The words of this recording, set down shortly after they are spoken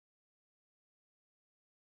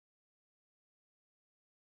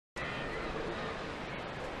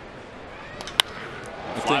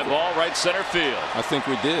Fly ball right center field. I think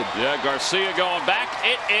we did. Yeah, Garcia going back.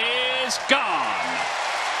 It is gone.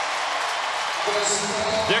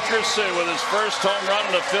 Dickerson with his first home run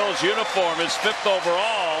in the Phillies uniform, his 5th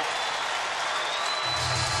overall.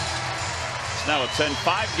 It's now a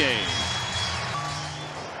 10-5 game.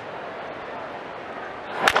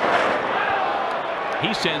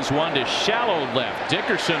 He sends one to shallow left.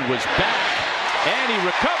 Dickerson was back, and he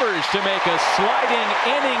recovers to make a sliding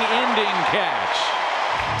inning-ending catch.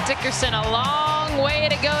 Dickerson, a long way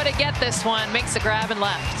to go to get this one. Makes the grab and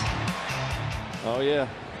left. Oh, yeah.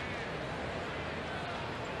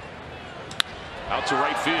 Out to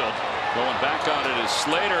right field. Going back on it is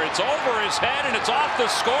Slater. It's over his head and it's off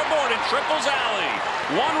the scoreboard in Triples Alley.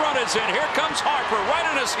 1 run is in. Here comes Harper. Right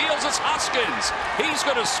on his heels is Hoskins. He's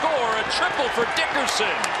going to score a triple for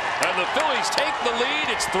Dickerson. And the Phillies take the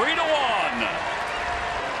lead. It's 3-1.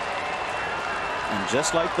 And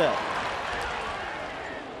just like that.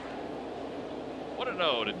 What a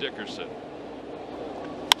no to Dickerson.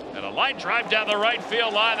 And a line drive down the right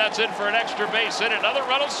field line. That's in for an extra base hit. Another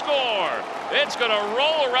run will score. It's going to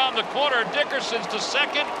roll around the corner. Dickerson's to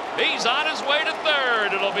second. He's on his way to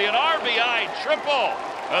third. It'll be an RBI triple.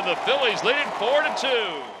 And the Phillies lead it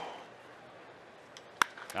 4-2.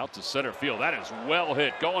 Out to center field. That is well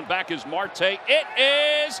hit. Going back is Marte. It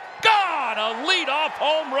is gone. A leadoff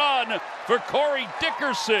home run for Corey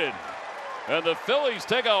Dickerson. And the Phillies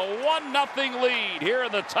take a 1-0 lead here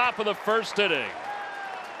in the top of the 1st inning.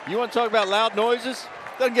 You want to talk about loud noises?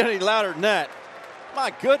 Doesn't get any louder than that. My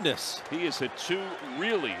goodness. He has hit 2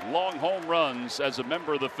 really long home runs as a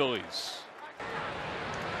member of the Phillies.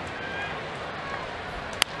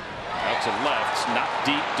 Out to left, not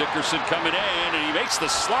deep. Dickerson coming in, and he makes the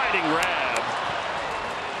sliding grab.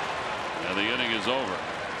 And the inning is over.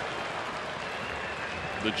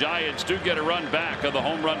 The Giants do get a run back on the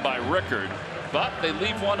home run by Rickard, but they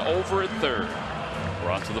leave one over at third. We're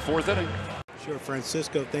on to the 4th inning. Sure,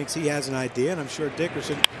 Francisco thinks he has an idea, and I'm sure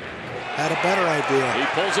Dickerson had a better idea. He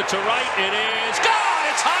pulls it to right. It is gone.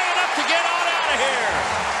 It's high enough to get on out of here.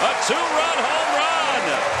 A 2-run home run.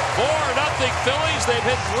 4-0 Phillies. They've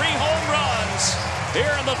hit 3 home runs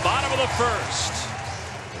here in the bottom of the 1st.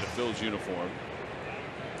 In a Phillies uniform.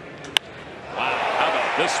 Wow, how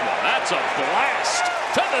about this one? That's a blast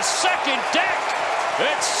to the second deck.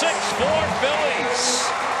 It's 6-4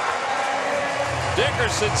 Phillies.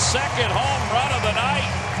 Dickerson's 2nd home run of the night.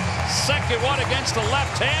 2nd one against a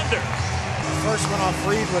left-hander. First one off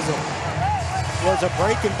Reed was a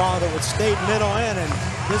breaking ball that would stay middle in, and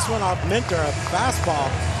this one off Minter, a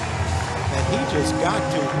fastball that he just got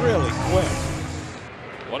to really quick.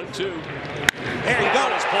 1-2. There you go.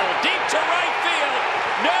 It's pulled deep to right field.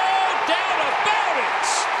 No doubt about it.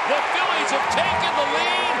 The Phillies have taken the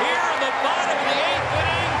lead here in the bottom of the 8th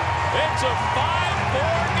inning. It's a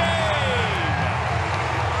 5-4 game.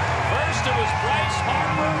 First it was Bryce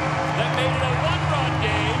Harper that made it a 1-run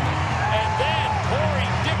game, and then Corey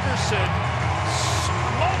Dickerson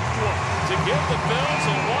smoked one to give the Phillies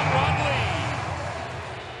a 1-run lead.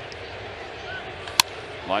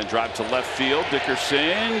 Line drive to left field.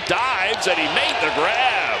 Dickerson dives, and he made the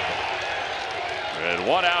grab. And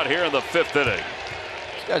 1 out here in the 5th inning.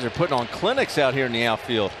 These guys are putting on clinics out here in the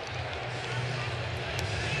outfield.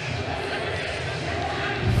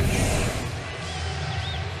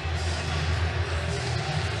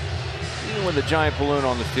 Even with the giant balloon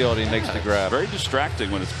on the field, he makes the grab. Very distracting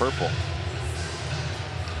when it's purple.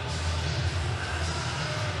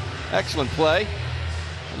 Excellent play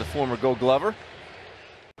from the former Gold Glover.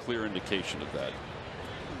 Clear indication of that.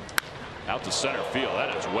 Out to center field.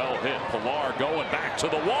 That is well hit. Pilar going back to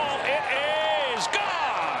the wall. It is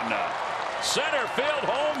gone. Center field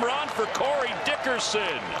home run for Corey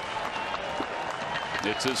Dickerson.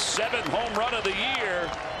 It's his 7th home run of the year.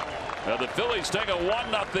 Now the Phillies take a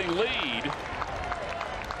 1-0 lead.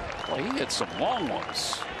 Well, he hit some long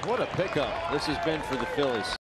ones. What a pickup this has been for the Phillies.